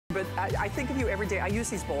But I think of you every day. I use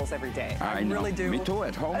these bowls every day. I really do. Me too,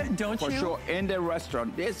 at home. Don't you? For sure, in the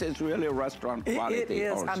restaurant. This is really restaurant quality. It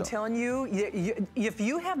is. Also. I'm telling you, if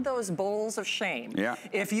you have those bowls of shame,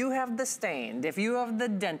 if you have the stained, if you have the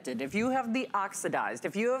dented, if you have the oxidized,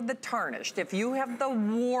 if you have the tarnished, if you have the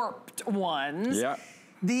warped ones,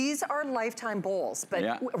 these are lifetime bowls,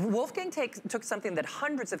 but Wolfgang took something that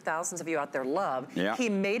hundreds of thousands of you out there love. He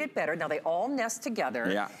made it better. Now they all nest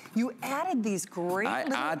together. You added these great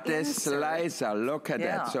little I add this slicer. Look at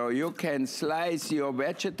that. So you can slice your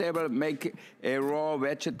vegetable, make a raw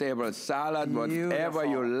vegetable salad, whatever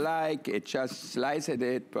you like. It just slices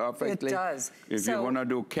it perfectly. It does. If you want to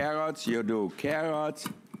do carrots, you do carrots.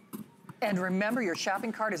 And remember, your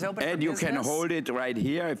shopping cart is open for business. And you can hold it right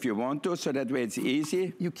here if you want to, so that way it's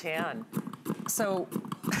easy. You can. So,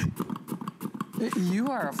 you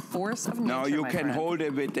are a force of nature, now you can hold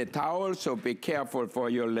it with a towel, so be careful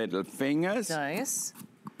for your little fingers. Nice.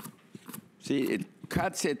 See, it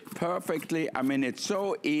cuts it perfectly. I mean, it's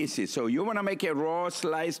so easy. So you want to make a raw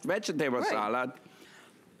sliced vegetable salad.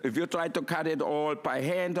 If you try to cut it all by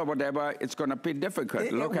hand or whatever, it's going to be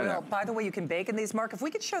difficult. Look at it. By the way, you can bake in these, Mark. If we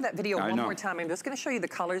could show that video one more time, I'm just going to show you the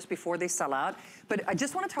colors before they sell out. But I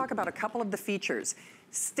just want to talk about a couple of the features.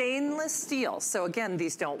 Stainless steel. So again,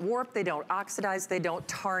 these don't warp, they don't oxidize, they don't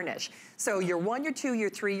tarnish. So your 1, your 2, your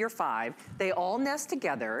 3, your 5, they all nest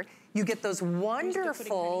together. You get those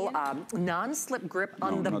wonderful non-slip grip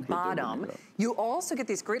on the bottom. You also get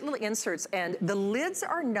these great little inserts, and the lids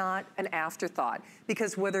are not an afterthought,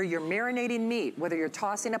 because whether you're marinating meat, whether you're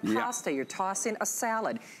tossing a pasta, you're tossing a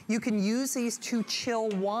salad, you can use these to chill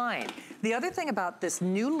wine. The other thing about this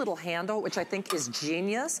new little handle, which I think is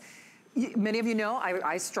genius, many of you know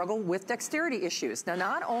I struggle with dexterity issues. Now,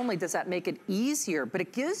 not only does that make it easier, but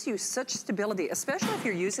it gives you such stability, especially if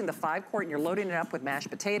you're using the 5-quart and you're loading it up with mashed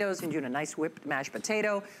potatoes and doing a nice whipped mashed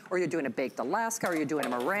potato, or you're doing a baked Alaska, or you're doing a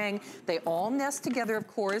meringue. They all nest together, of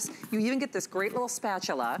course. You even get this great little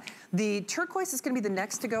spatula. The turquoise is gonna be the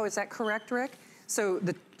next to go. Is that correct, Rick? So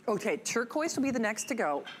okay, turquoise will be the next to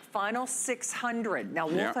go. Final 600. Now,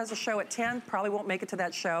 Wolf has a show at 10, probably won't make it to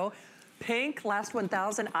that show. Pink, last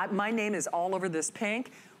 1,000. My name is all over this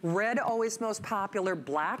pink. Red, always most popular.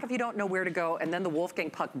 Black, if you don't know where to go. And then the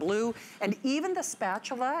Wolfgang Puck Blue. And even the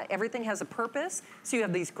spatula, everything has a purpose. So you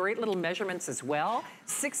have these great little measurements as well.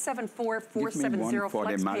 674-470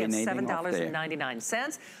 flex pay at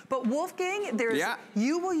 $7.99. But Wolfgang,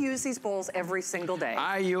 you will use these bowls every single day.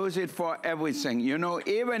 I use it for everything. You know,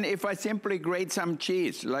 even if I simply grate some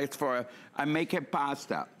cheese, like I make a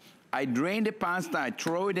pasta. I drain the pasta, I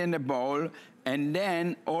throw it in the bowl, and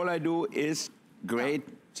then all I do is grate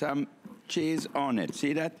some cheese on it.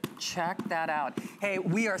 See that? Check that out. Hey,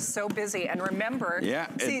 we are so busy. And remember,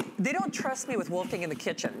 see, they don't trust me with Wolfgang in the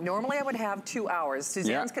kitchen. Normally I would have 2 hours.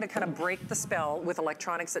 Suzanne's gonna kind of break the spell with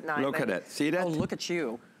electronics at 9. Look at it, see that? Oh, look at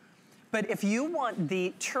you. But if you want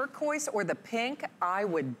the turquoise or the pink, I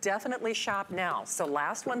would definitely shop now. So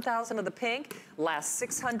last 1,000 of the pink, last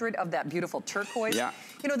 600 of that beautiful turquoise.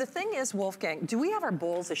 You know, the thing is, Wolfgang, do we have our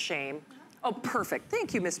bowls of shame? Oh, perfect.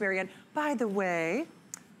 Thank you, Miss Marian. By the way,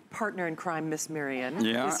 partner in crime, Miss Marian,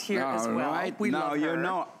 is here as well. Right. We now, love her. you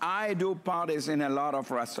know, I do parties in a lot of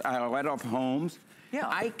homes.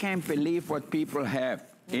 I can't believe what people have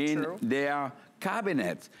in their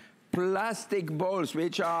cabinets. Plastic bowls,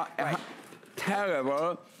 which are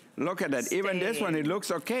terrible. Look at that. Even this one, it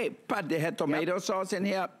looks okay, but they had tomato sauce in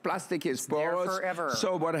here. Plastic is porous. There forever.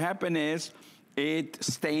 So what happened is, it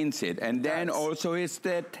stains it. And then also it's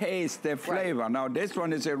the taste, the flavor. Now this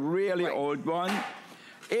one is a really old one.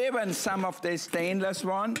 Even some of the stainless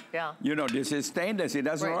one, you know, this is stainless, it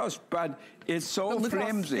doesn't rust, but it's so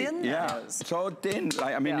flimsy. So thin.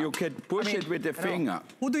 Like, I mean, you could push it with the finger.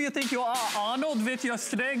 Who do you think you are, Arnold, with your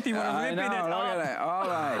strength? You were ripping it up. Look at that. All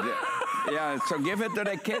right. So give it to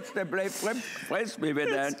the kids. They play frisbee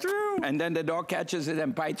with that. It's true. And then the dog catches it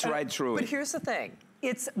and bites right through it. But here's the thing.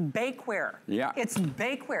 It's bakeware. It's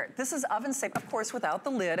bakeware. This is oven safe, of course, without the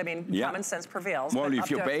lid. I mean, common sense prevails. Well, if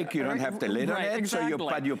you bake, you don't have the lid on it. Exactly.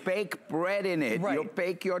 But you bake bread in it. You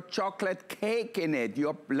bake your chocolate cake in it.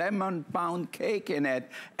 Your lemon pound cake in it.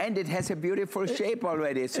 And it has a beautiful shape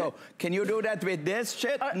already. So can you do that with this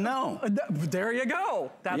shit? No. There you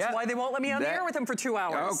go. That's why they won't let me on the air with them for 2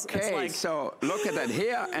 hours. Okay, so look at that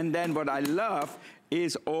here. And then what I love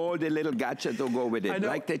is all the little gadgets to go with it,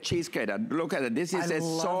 like the cheese grater. Look at it. This is a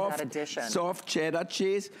soft cheddar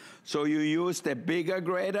cheese. So you use the bigger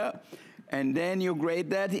grater, and then you grate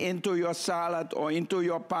that into your salad or into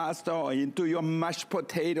your pasta or into your mashed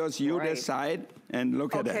potatoes. You decide, and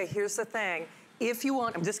look at it. Okay, here's the thing. If you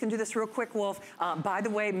want, I'm just gonna do this real quick, Wolf. By the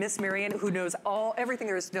way, Miss Marion, who knows everything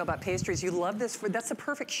there is to know about pastries, you love this. That's a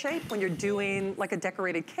perfect shape when you're doing like a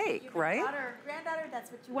decorated cake, right? Granddaughter,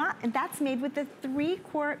 that's what you want. And that's made with the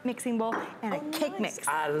 3-quart mixing bowl and a cake mix.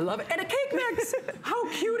 I love it. And a cake mix. How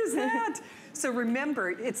cute is that? So remember,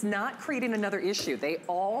 it's not creating another issue. They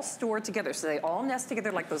all store together. So they all nest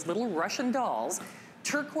together like those little Russian dolls.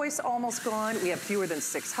 Turquoise almost gone. We have fewer than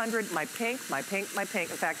 600. My pink, my pink, my pink.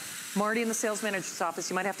 In fact, Marty in the sales manager's office,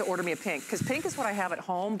 you might have to order me a pink, because pink is what I have at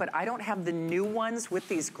home, but I don't have the new ones with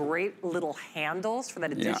these great little handles for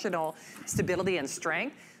that additional stability and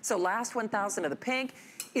strength. So last 1,000 of the pink.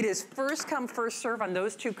 It is first come, first serve on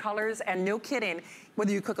those 2 colors, and no kidding,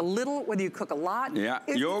 whether you cook a little, whether you cook a lot. Yeah,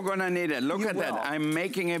 you're gonna need it. Look at that. I'm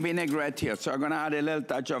making a vinaigrette here, so I'm gonna add a little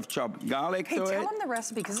touch of chopped garlic to it. Hey, tell them the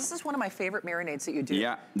recipe, because this is one of my favorite marinades that you do.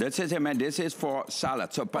 Yeah, this is for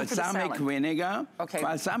salad. So balsamic vinegar. Okay.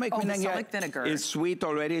 Balsamic vinegar is sweet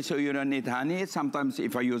already, so you don't need honey. Sometimes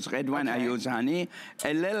if I use red wine, I use honey.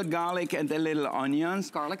 A little garlic and a little onions.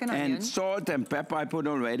 Garlic and onions. And salt and pepper I put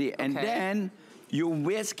already. And then you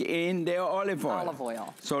whisk in the olive oil. Olive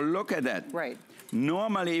oil. So look at that. Right.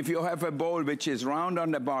 Normally, if you have a bowl which is round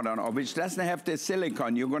on the bottom or which doesn't have the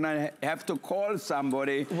silicone, you're gonna have to call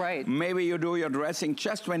somebody. Right. Maybe you do your dressing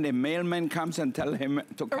just when the mailman comes and tell him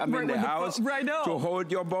to come in the house to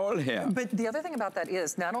hold your bowl here. But the other thing about that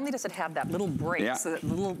is, not only does it have that little break, so that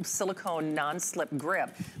little silicone non-slip grip,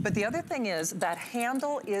 but the other thing is that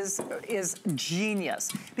handle is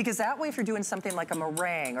genius, because that way if you're doing something like a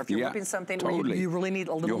meringue or if you're whipping something where you really need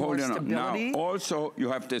a little more stability. Now, also, you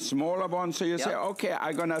have the smaller one, so you say, okay,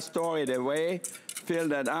 I'm gonna store it away, fill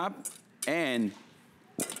that up, and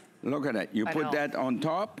look at that. You put that on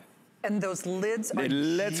top. And those lids are the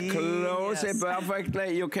lids close it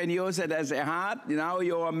perfectly. You can use it as a heart. Now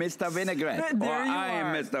you're Mr. Vinaigrette. There you I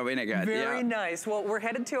am Mr. Vinaigrette. Very nice. Well, we're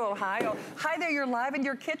headed to Ohio. Hi there, you're live in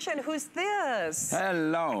your kitchen. Who's this?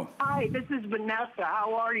 Hello. Hi, this is Vanessa.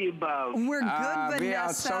 How are you both? We're good, Vanessa. We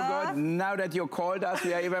are so good. Now that you called us,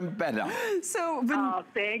 we are even better. So,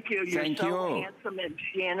 thank you. You're so handsome, and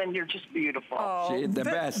Shannon, you're just beautiful. Oh, she's the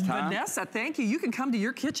best, huh? Vanessa, thank you. You can come to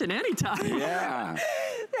your kitchen anytime. Yeah.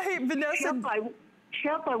 Hey, Vanessa.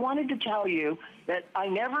 Chef, I wanted to tell you that I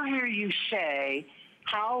never hear you say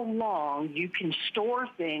how long you can store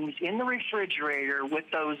things in the refrigerator with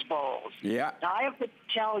those bowls. Yeah. Now, I have to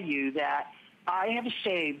tell you that I have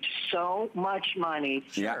saved so much money.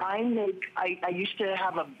 Yeah. I used to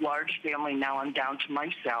have a large family. Now I'm down to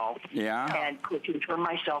myself. Yeah. And cooking for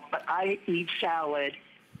myself. But I eat salad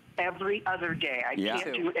every other day. I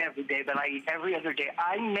can't do it every day, but I eat every other day.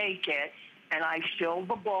 I make it. And I fill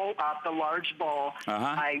the bowl up, the large bowl.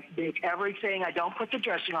 I make everything. I don't put the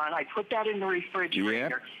dressing on. I put that in the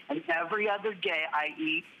refrigerator. And every other day I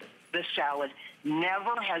eat the salad.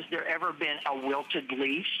 Never has there ever been a wilted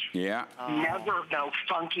leaf. Yeah. Never no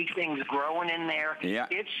funky things growing in there. Yeah.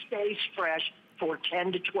 It stays fresh for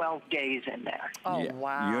 10 to 12 days in there. Oh,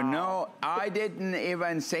 wow. You know, I didn't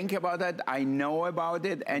even think about that. I know about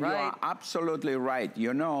it, and you are absolutely right.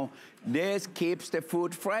 You know, this keeps the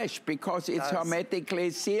food fresh because it's hermetically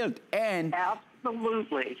sealed. And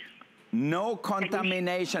absolutely. No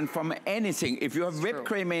contamination from anything. If you have whipped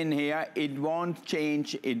cream in here, it won't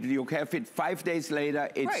change. You have it 5 days later,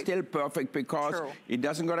 it's still perfect because it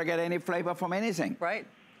doesn't gonna get any flavor from anything. Right.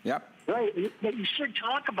 Yep. Right, but you should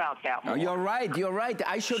talk about that more. Oh, you're right, you're right.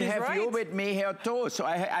 I should have you with me here too. So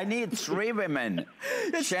I need 3 women.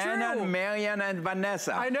 Shannon, Marion, and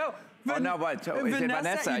Vanessa. I know. Is it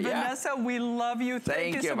Vanessa? Vanessa, we love you.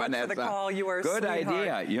 Thank you so much for the call. You are a good sweetheart.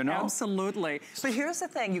 idea, you know? Absolutely. But here's the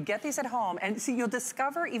thing. You get these at home, and see, you'll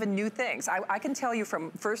discover even new things. I can tell you from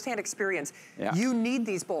firsthand experience, you need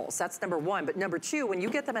these bowls. That's number 1. But number 2, when you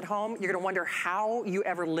get them at home, you're going to wonder how you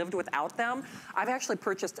ever lived without them. I've actually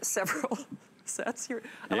purchased several sets here.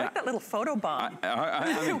 I like that little photo bomb.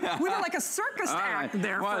 We were like a circus act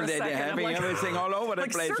there for a second. They're having everything all over the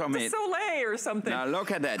place for me. Like Cirque du Soleil or something. Now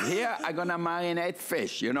look at that. Here I'm gonna marinate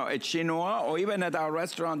fish. You know, at Chinois or even at our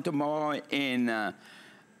restaurant tomorrow in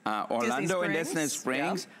Orlando in Disney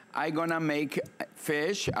Springs. I'm gonna make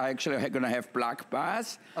fish. I actually gonna have black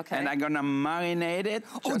bass. And I'm gonna marinate it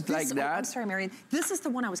just like that. I'm sorry, Marion. This is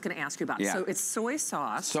the one I was gonna ask you about. So it's soy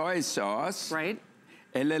sauce. Soy sauce. Right.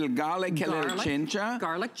 A little garlic, a little ginger.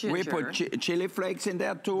 Garlic, ginger. We put chili flakes in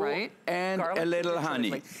there too. Right. And a little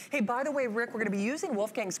honey. Hey, by the way, Rick, we're going to be using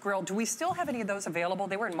Wolfgang's grill. Do we still have any of those available?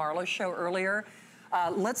 They were in Marlo's show earlier.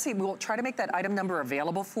 Let's see. We'll try to make that item number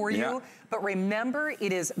available for you. But remember,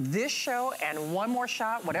 it is this show and one more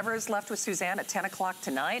shot, whatever is left with Suzanne at 10 o'clock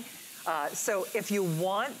tonight. So if you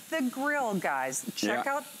want the grill, guys, check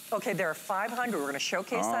out, okay, there are 500. We're going to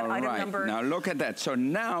showcase that item number. Now look at that. So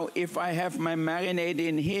now if I have my marinade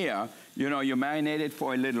in here, you know, you marinate it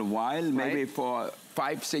for a little while, maybe for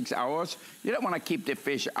 5-6 hours. You don't want to keep the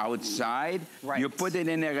fish outside. You put it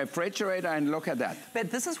in a refrigerator and look at that.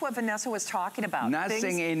 But this is what Vanessa was talking about.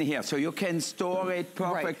 Nothing in here. So you can store it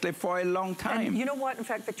perfectly for a long time. And you know what? In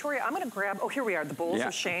fact, Victoria, I'm going to grab, oh, here we are, the bowls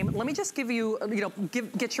of shame. Let me just give you, you know,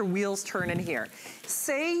 get your wheels turning here.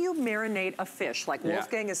 Say you marinate a fish like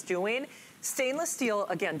Wolfgang is doing. Stainless steel,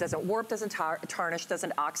 again, doesn't warp, doesn't tarnish,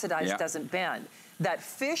 doesn't oxidize, doesn't bend. That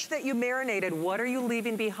fish that you marinated, what are you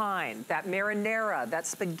leaving behind? That marinara, that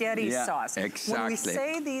spaghetti sauce. Exactly. When we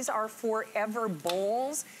say these are forever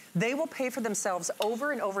bowls, they will pay for themselves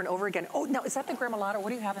over and over and over again. Oh, now, is that the gremolata? What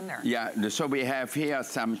do you have in there? Yeah, so we have here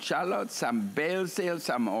some shallots, some basil,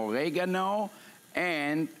 some oregano,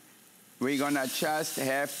 and we're gonna just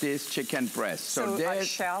have this chicken breast. So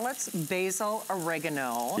shallots, basil,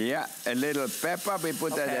 oregano. Yeah, a little pepper, we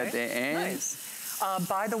put that at the end. Nice.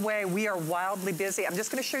 By the way, we are wildly busy. I'm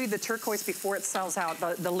just going to show you the turquoise before it sells out.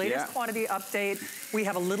 The latest quantity update, we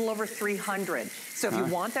have a little over 300. So if you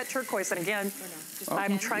want that turquoise, and again,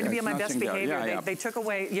 I'm trying to be on my best behavior. They took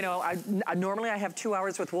away, you know, normally I have 2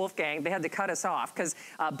 hours with Wolfgang. They had to cut us off, because,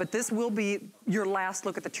 but this will be your last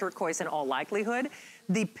look at the turquoise in all likelihood.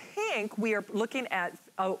 The pink, we are looking at,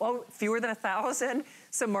 fewer than 1,000.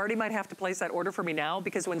 So Marty might have to place that order for me now,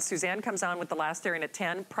 because when Suzanne comes on with the last airing at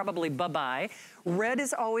 10, probably bye-bye. Red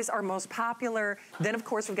is always our most popular. Then, of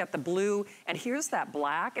course, we've got the blue. And here's that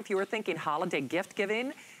black, if you were thinking holiday gift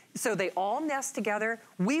giving. So they all nest together.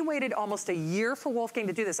 We waited almost a year for Wolfgang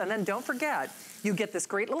to do this. And then don't forget, you get this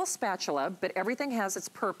great little spatula, but everything has its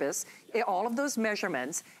purpose, all of those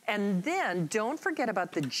measurements. And then don't forget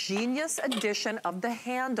about the genius addition of the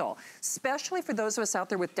handle, especially for those of us out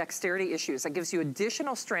there with dexterity issues. That gives you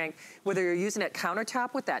additional strength, whether you're using it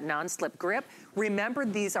countertop with that non-slip grip. Remember,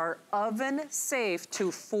 these are oven safe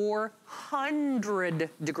to 400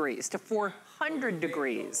 degrees, to 400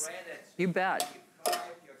 degrees. You bet.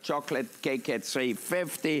 Chocolate cake at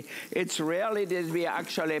 350. It's rarely that we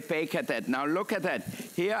actually bake at that. Now look at that.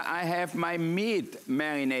 Here I have my meat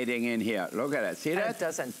marinating in here. Look at that. See that? It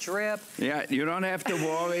doesn't drip. Yeah, you don't have to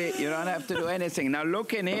worry. You don't have to do anything. Now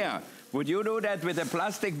look in here. Would you do that with a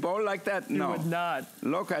plastic bowl like that? No. You would not.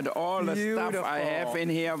 Look at all the stuff I have in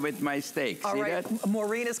here with my steak. All See right, that?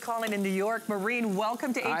 Maureen is calling in New York. Maureen,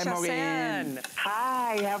 welcome to HSN. Maureen.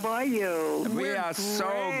 Hi, how are you? We are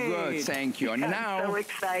so good, thank you. Now, I'm so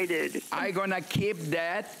excited. I'm gonna keep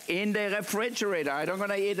that in the refrigerator. I don't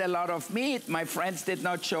gonna eat a lot of meat. My friends did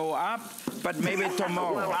not show up, but maybe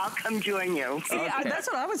tomorrow. Well, I'll come join you. See, that's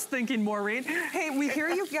what I was thinking, Maureen. Hey, we hear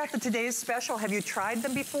you got the Today's Special. Have you tried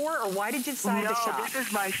them before, or why did you decide to shop? No, this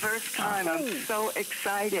is my first time. I'm so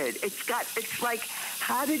excited. It's like,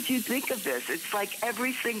 how did you think of this? It's like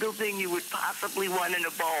every single thing you would possibly want in a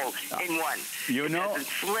bowl in one. You know, it doesn't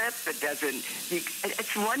slip. It doesn't.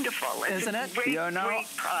 It's wonderful. It's Isn't it? Great, great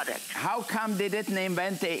product. How come they didn't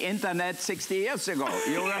invent the internet 60 years ago?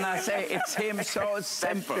 You're gonna say it seems so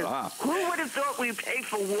simple, huh? Who would have thought we'd pay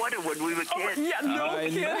for water when we were kids? No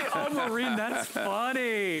kidding. Oh, Maureen, that's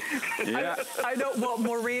funny. I know. Well,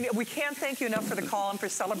 Maureen, we can't thank you enough for the call and for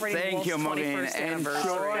celebrating Wolf's 21st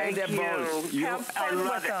anniversary. Enjoy the bowls. I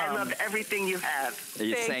love it. I love everything you have.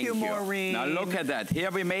 Thank you, Maureen. Now look at that. Here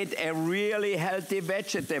we made a really healthy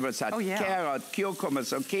vegetable salad. Carrot, cucumber,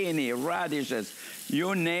 zucchini, radishes.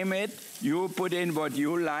 You name it. You put in what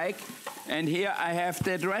you like. And here I have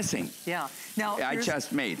the dressing. Yeah. Now I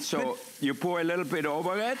just made. So you pour a little bit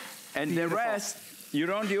over it, and the rest, you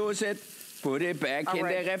don't use it. Put it back in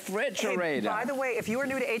the refrigerator. Hey, by the way, if you are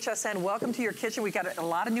new to HSN, welcome to your kitchen. We got a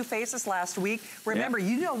lot of new faces last week. Remember,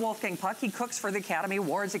 you know Wolfgang Puck. He cooks for the Academy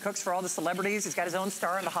Awards. He cooks for all the celebrities. He's got his own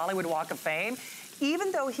star on the Hollywood Walk of Fame.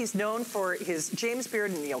 Even though he's known for his James Beard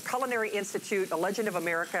and Culinary Institute, a Legend of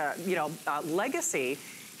America, legacy,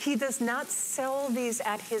 he does not sell these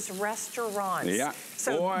at his restaurants. Yeah,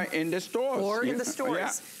 or in the stores. Or in the stores. Yeah.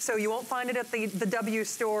 So you won't find it at the W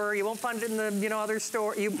store. You won't find it in the other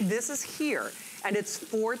store. This is here. And it's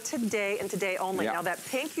for today and today only. Now that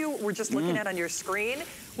pink you were just looking at on your screen,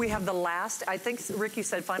 we have the last, I think, Rick, you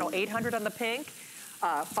said final 800 on the pink.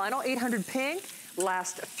 Final 800 pink.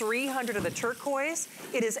 Last 300 of the turquoise.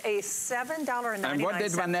 It is a $7.99. And what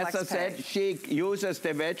did Vanessa say? She uses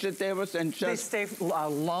the vegetables and just... They stay a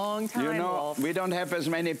long time, Wolf. We don't have as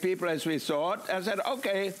many people as we thought. I said,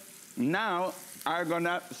 okay, now I'm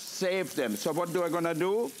gonna save them. So what do I gonna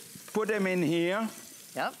do? Put them in here.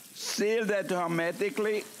 Yep. Seal that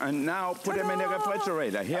hermetically, and now put them in the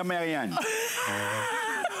refrigerator. Here, Marianne.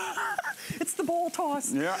 the bowl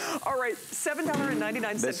toss. Yeah. All right,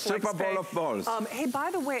 $7.99 The Super Bowl of balls. Hey,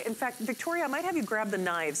 by the way, in fact, Victoria, I might have you grab the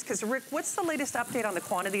knives, because Rick, what's the latest update on the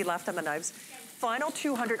quantity left on the knives? Final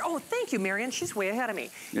 200. Oh, thank you, Marion. She's way ahead of me.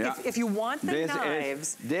 Yeah. If you want the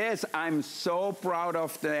knives. I'm so proud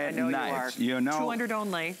of the knives. You are. You know, 200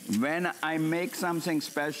 only. When I make something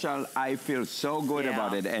special, I feel so good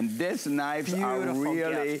about it. And these knives are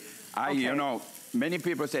really, you know, many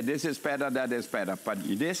people say this is better, that is better, but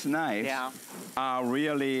these knives are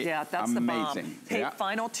really that's amazing. The bomb. Hey,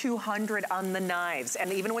 final 200 on the knives.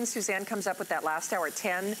 And even when Suzanne comes up with that last hour at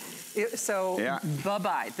 10,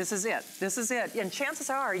 bye-bye. This is it. This is it. And chances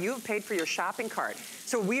are you have paid for your shopping cart.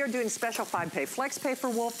 So we are doing special 5-pay flex pay for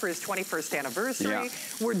Wolf for his 21st anniversary.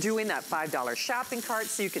 We're doing that $5 shopping cart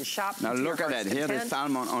so you can shop. Now look at that. Here the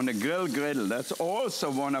salmon on the griddle. That's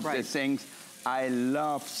also one of the things I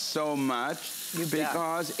love so much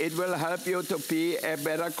because it will help you to be a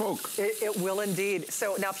better cook. It will indeed.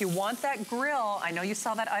 So now if you want that grill, I know you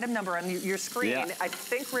saw that item number on your screen. I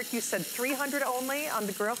think, Rick, you said 300 only on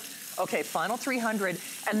the grill. Okay, final 300.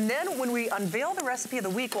 And then when we unveil the recipe of the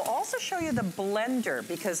week, we'll also show you the blender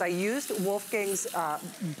because I used Wolfgang's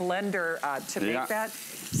blender to make that.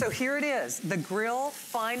 So here it is, the grill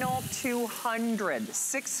final 200,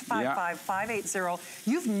 655-580.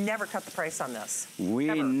 You've never cut the price on this. We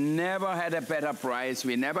never had a better price.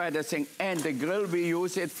 We never had a thing. And the grill, we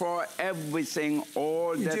use it for everything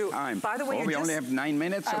all the time. By the way, we only have 9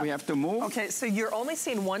 minutes, so we have to move. Okay, so you're only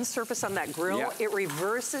seeing one surface on that grill. It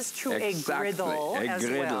reverses to a griddle as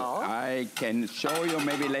well. I can show you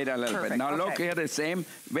maybe later a little bit. Now look here, the same.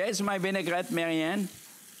 Where's my vinaigrette, Marianne?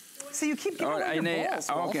 So you keep giving away your bowls,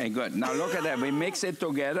 Wolf. Okay, good. Now look at that. We mix it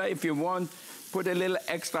together. If you want, put a little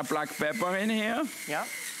extra black pepper in here. Yeah.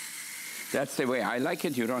 That's the way I like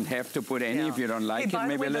it. You don't have to put any if you don't like it.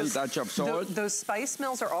 Maybe a little touch of salt. Those spice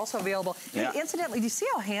mills are also available. Hey, incidentally, do you see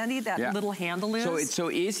how handy that little handle is? So it's so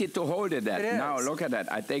easy to hold it. It is. Now look at that.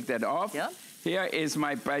 I take that off. Yeah. Here is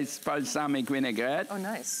my balsamic vinaigrette. Oh,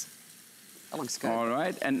 nice. That looks good. All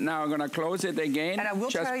right. And now I'm going to close it again. And I will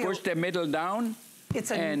just push the middle down.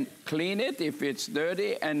 And clean it if it's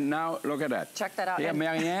dirty. And now look at that. Check that out. Here,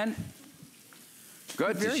 Marianne.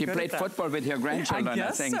 Good. She played football with her grandchildren,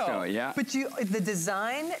 I think so. Yeah. But the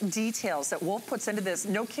design details that Wolf puts into this,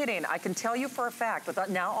 no kidding, I can tell you for a fact, with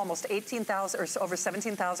now almost 18,000 or over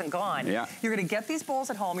 17,000 gone, you're going to get these bowls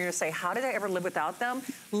at home. You're going to say, how did I ever live without them?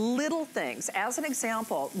 Little things. As an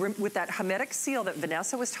example, with that hermetic seal that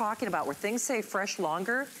Vanessa was talking about, where things say fresh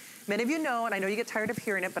longer. Many of you know, and I know you get tired of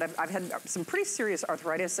hearing it, but I've had some pretty serious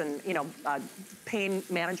arthritis and pain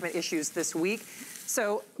management issues this week.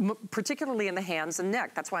 So particularly in the hands and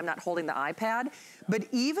neck. That's why I'm not holding the iPad. But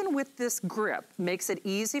even with this grip, makes it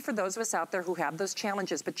easy for those of us out there who have those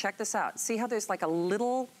challenges. But check this out. See how there's like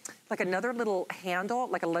another little handle,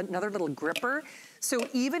 like another little gripper? So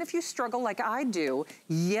even if you struggle like I do,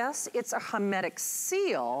 yes, it's a hermetic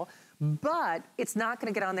seal, but it's not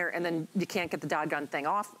gonna get on there and then you can't get the doggone thing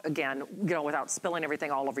off again, without spilling everything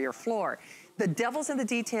all over your floor. The devil's in the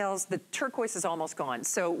details. The turquoise is almost gone.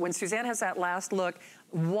 So when Suzanne has that last look,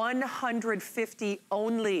 150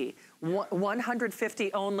 only,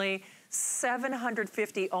 150 only,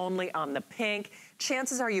 750 only on the pink.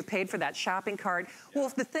 Chances are you paid for that shopping cart.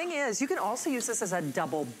 Well, the thing is, you can also use this as a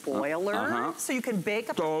double boiler, so you can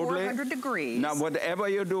bake up to 400 degrees. Now, whatever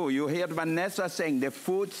you do, you hear Vanessa saying the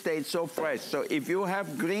food stays so fresh. So if you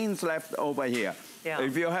have greens left over here,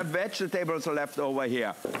 if you have vegetables left over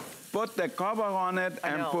here, put the cover on it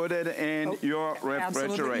and put it in your refrigerator.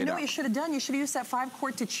 Absolutely. You know what you should have done? You should have used that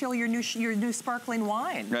 5-quart to chill your new sparkling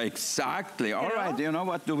wine. Exactly. All right. You know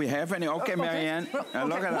what? Do we have any? Okay, Marianne.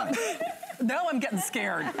 Look at that. Now I'm getting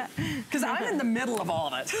scared because I'm in the middle of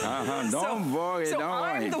all of it. Don't worry, don't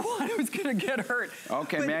worry. I'm the one who's going to get hurt.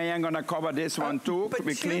 Okay, Marianne, going to cover this one too. But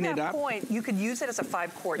we clean it up. Point, you could use it as a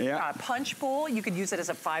 5-quart punch bowl. You could use it as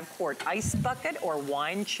a 5-quart ice bucket or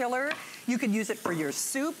wine chiller. You could use it for your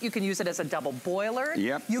soup. You can use it as a double boiler.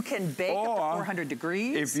 You can bake up to 400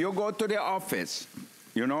 degrees. If you go to the office,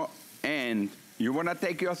 and you want to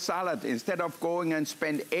take your salad, instead of going and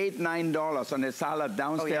spend $8, $9 on a salad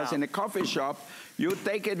downstairs in a coffee shop, you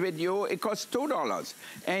take it with you, it costs $2.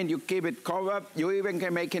 And you keep it covered. You even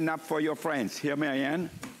can make enough for your friends. Here, Marianne.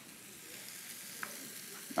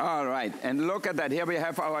 All right, and look at that. Here we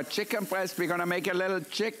have our chicken breast. We're going to make a little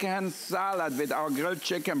chicken salad with our grilled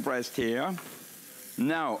chicken breast here.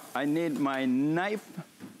 Now, I need my knife.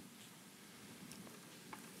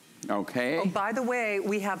 Okay. Oh, by the way,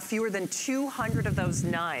 we have fewer than 200 of those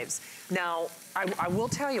knives. Now, I will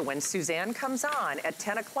tell you, when Suzanne comes on at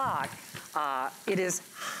 10 o'clock, it is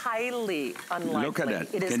highly unlikely. Look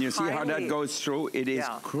at that. Can you see how that goes through? It is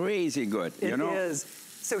crazy good, you know? It is.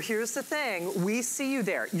 So here's the thing. We see you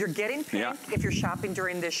there. You're getting pink if you're shopping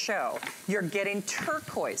during this show. You're getting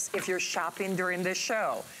turquoise if you're shopping during this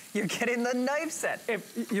show. You're getting the knife set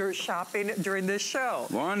if you're shopping during this show.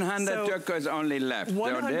 100 turquoise only left.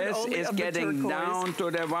 So this is getting down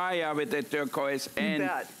to the wire with the turquoise, and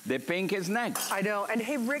the pink is next. I know. And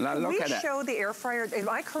hey, Rick, can we show the air fryer? Am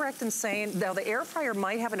I correct in saying, now the air fryer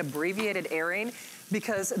might have an abbreviated airing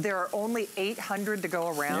because there are only 800 to go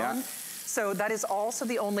around? Yeah. So that is also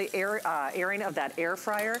the only airing of that air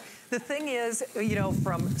fryer. The thing is, you know,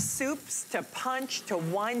 from soups to punch to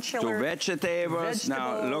wine chiller. To vegetables.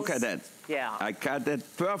 Now, look at that. Yeah. I cut it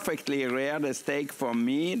perfectly rare, the steak for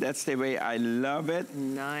me. That's the way I love it.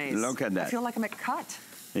 Nice. Look at that. I feel like I'm at cut.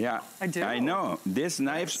 Yeah. I do. I know. These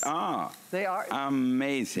knives are. They are.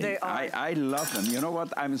 Amazing. They are. I love them. You know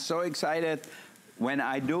what? I'm so excited when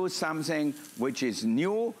I do something which is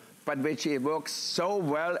new, but which it works so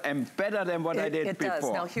well and better than what I did before. It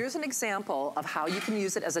does. Now, here's an example of how you can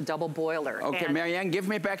use it as a double boiler. Okay, Marianne, give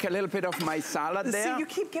me back a little bit of my salad there. See, you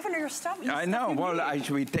keep giving her your stuff. I know. Well,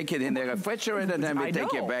 we take it in the refrigerator, then we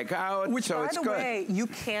take it back out, Which, so it's good. By the way, you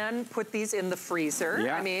can put these in the freezer.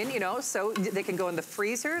 Yeah. I mean, you know, so they can go in the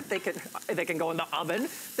freezer, they can go in the oven,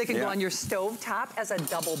 they can go on your stove top as a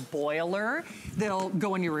double boiler. They'll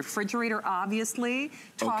go in your refrigerator, obviously.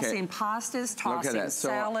 Tossing pastas, tossing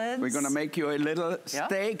salads. We're gonna make you a little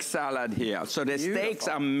steak salad here. So the steaks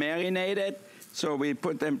are marinated. So we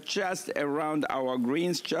put them just around our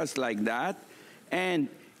greens, just like that. And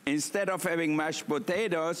instead of having mashed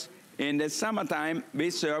potatoes, in the summertime, we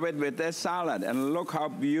serve it with the salad. And look how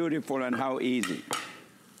beautiful and how easy.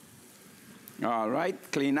 All right,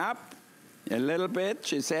 clean up. A little bit.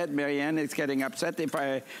 She said Marianne is getting upset if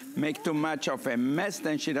I make too much of a mess,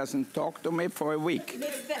 then she doesn't talk to me for a week.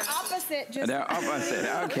 It's the opposite. The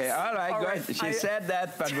opposite. Okay, all right, good. She said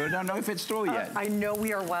that, but we don't know if it's true yet. I know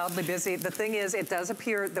we are wildly busy. The thing is, it does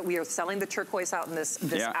appear that we are selling the turquoise out in this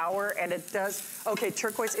hour, and it does. Okay,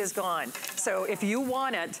 turquoise is gone. So if you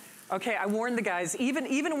want it, okay, I warned the guys,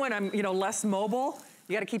 even when I'm, you know, less mobile,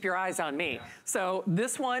 you got to keep your eyes on me. So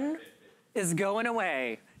this one is going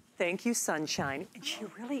away. Thank you, Sunshine. And she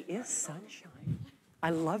really is Sunshine.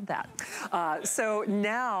 I love that. So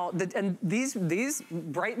now, these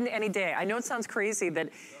brighten any day. I know it sounds crazy that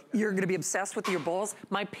you're gonna be obsessed with your bowls.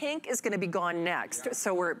 My pink is gonna be gone next.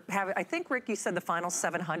 So we're having, I think, Rick, you said the final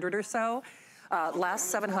 700 or so.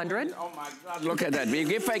 Last 700. Oh my God, look at that.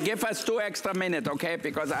 Give us 2 extra minutes, okay?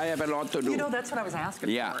 Because I have a lot to do. You know, that's what I was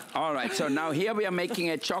asking for. All right, so now here we are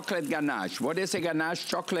making a chocolate ganache. What is a ganache?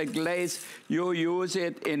 Chocolate glaze. You use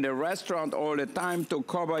it in the restaurant all the time to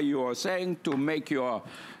cover your thing, to make your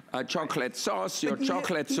chocolate sauce, your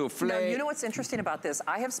chocolate souffle. Now, you know what's interesting about this?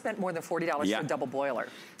 I have spent more than $40 for a double boiler.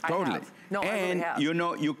 Totally. I have. No, and I really have. You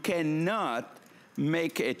know, you cannot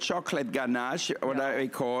make a chocolate ganache, what I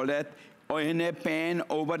call it, or in a pan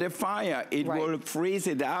over the fire. It will freeze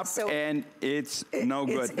it up, and it's no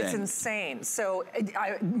good then. It's insane. So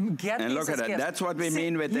I get and look at that. That's what we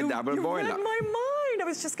mean with the double boiler. You read my mind. I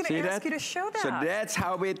was just going to ask you to show that. So that's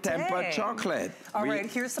how we temper chocolate. All right,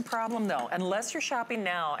 here's the problem, though. Unless you're shopping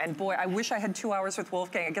now, and boy, I wish I had 2 hours with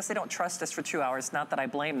Wolfgang. I guess they don't trust us for 2 hours. Not that I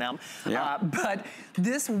blame them. But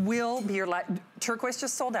this will be your turquoise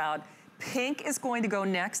just sold out. Pink is going to go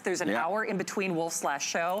next. There's an hour in between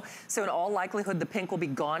Wolf/show. So in all likelihood, the pink will be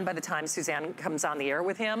gone by the time Suzanne comes on the air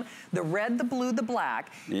with him. The red, the blue, the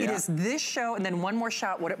black. It is this show and then one more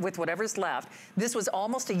shot with whatever's left. This was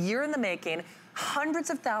almost a year in the making.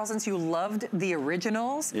 Hundreds of thousands. You loved the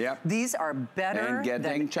originals. These are better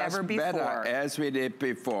than ever before. Better as we did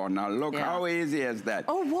before. Now look how easy is that.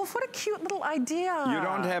 Oh, Wolf, what a cute little idea. You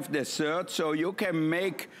don't have dessert, so you can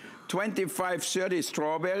make 25, 30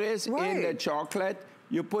 strawberries in the chocolate.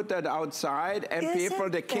 You put that outside, and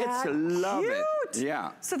the kids love it.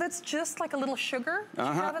 Yeah. So that's just like a little sugar you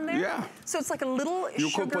have in there? Yeah. So it's like a little You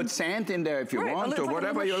could put sand in there if you want to,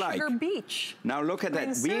 whatever you like. Sugar beach. Now look at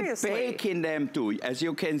that. We bake in them too. As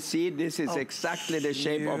you can see, this is exactly the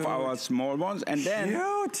shape of our small ones. And then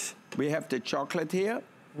we have the chocolate here.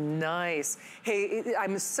 Nice. Hey,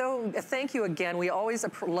 thank you again. We always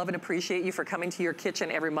love and appreciate you for coming to your kitchen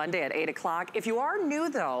every Monday at 8 o'clock. If you are new,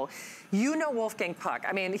 though, you know Wolfgang Puck.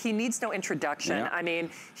 I mean, he needs no introduction. I mean,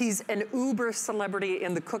 he's an uber celebrity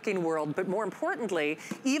in the cooking world, but more importantly,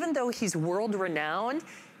 even though he's world-renowned,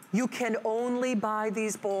 You can only buy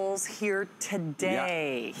these bowls here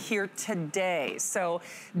today, here today. So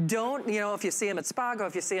don't, you know, if you see them at Spago,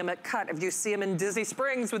 if you see them at Cut, if you see them in Disney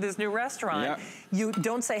Springs with his new restaurant, you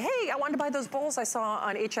don't say, hey, I wanted to buy those bowls I saw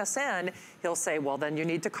on HSN. He'll say, well, then you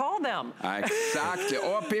need to call them. Exactly.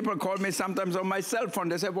 Or people call me sometimes on my cell phone.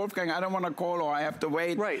 They say, Wolfgang, I don't want to call or I have to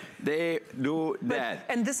wait. Right. They do that.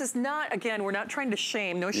 And this is not, again, we're not trying to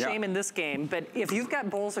shame, no shame in this game, but if you've got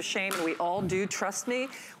bowls of shame, and we all do, trust me,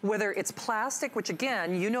 whether it's plastic, which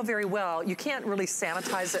again, you know very well, you can't really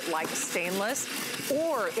sanitize it like stainless,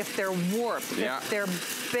 or if they're warped, if they're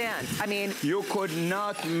bent. I mean, you could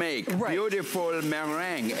not make beautiful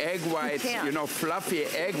meringue, egg whites, you know, fluffy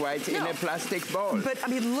egg whites in a plastic bowl. But I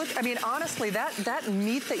mean, look, I mean, honestly, that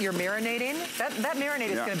meat that you're marinating, that marinade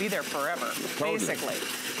is going to be there forever, basically.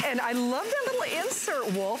 And I love that little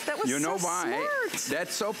insert, Wolf. That was so smart. You know why?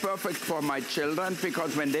 That's so perfect for my children,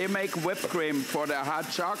 because when they make whipped cream for their hot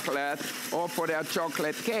chocolate or for their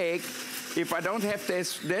chocolate cake, if I don't have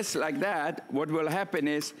this like that, what will happen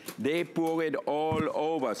is they pour it all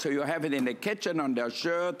over. So you have it in the kitchen, on their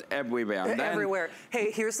shirt, everywhere. Everywhere.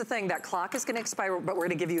 Hey, here's the thing. That clock is going to expire, but we're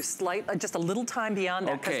going to give you just a little time beyond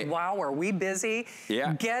that. Because, wow, are we busy?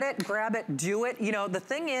 Get it, grab it, do it. You know, the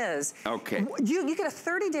thing is, you get a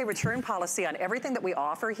 30-day return policy on everything that we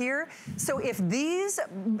offer here. So if these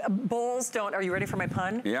bowls don't, are you ready for my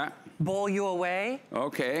pun? Bowl you away.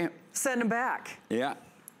 Send them back.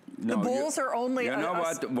 No, the bowls are only... You know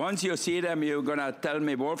what? Once you see them, you're going to tell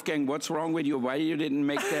me, Wolfgang, what's wrong with you? Why you didn't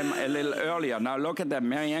make them a little earlier? Now look at them.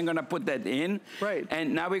 Marianne going to put that in.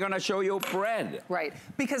 And now we're going to show you bread.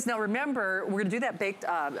 Because now remember, we're going to do that baked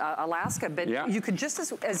Alaska, but you could just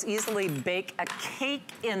as easily bake a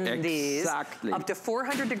cake in these. Up to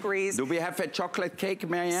 400 degrees. Do we have a chocolate cake,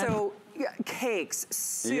 Marianne? So, cakes,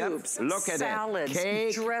 soups, salads,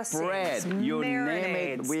 cake, dressings, bread, you marinades.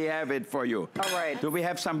 name it, we have it for you. All right. Do we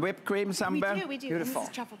have some whipped cream, Samba? We do. Beautiful. This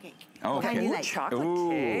is truffle cake.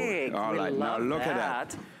 Chocolate cake. All right, now look at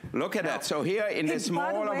that. Look at that. So here in the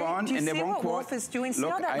smaller one, in the 1 quart, Wolf is doing?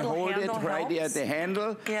 look, I hold it right here at the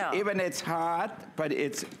handle. Even it's hard, but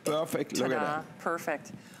it's perfect. Look at that.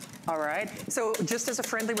 Perfect. All right. So just as a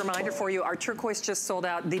friendly reminder for you, our turquoise just sold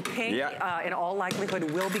out. The pink, in all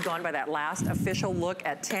likelihood, will be gone by that last official look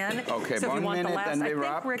at 10. So if you want the last, I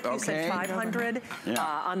think, Rick, you said 500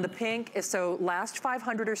 on the pink. So last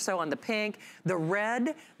 500 or so on the pink. The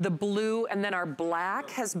red, the blue, and then our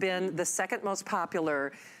black has been the second most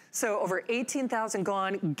popular. So over 18,000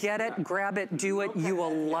 gone. Get it, grab it, do it. You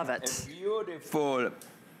will love it. A beautiful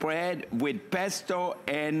bread with pesto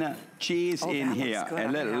and cheese in here.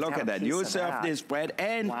 And look at that. You serve this bread,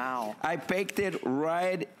 and I baked it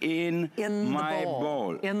right in my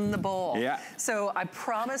bowl. In the bowl. So I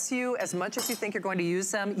promise you, as much as you think you're going to use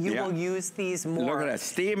them, you will use these more. Look at that,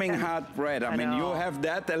 steaming hot bread. I mean, you have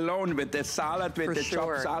that alone with the salad, with the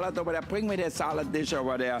chopped salad over there. Bring me the salad dish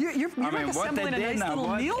over there. You're like assembling a nice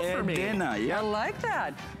little meal for me. I like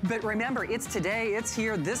that. But remember, it's today, it's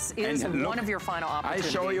here. This is one of your final opportunities. I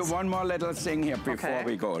show you one more little thing here before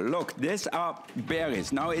we go. Look, these are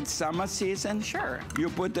berries. Now it's summer season. You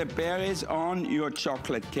put the berries on your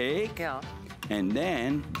chocolate cake. And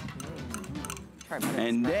then,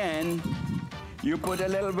 you put a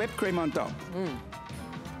little whipped cream on top.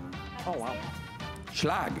 Oh, wow.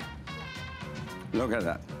 Schlag. Look at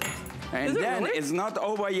that. And then it's not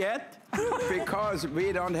over yet because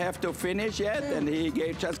we don't have to finish yet. And he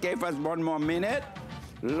just gave us 1 more minute.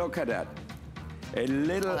 Look at that. A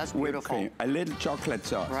little whipped cream, a little chocolate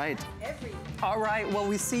sauce. All right, well,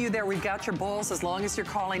 we see you there. We've got your bowls as long as you're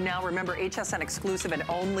calling now. Remember, HSN exclusive and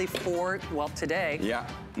only for, well, today.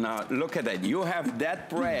 Now, look at that. You have that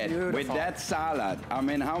bread with that salad. I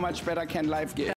mean, how much better can life get?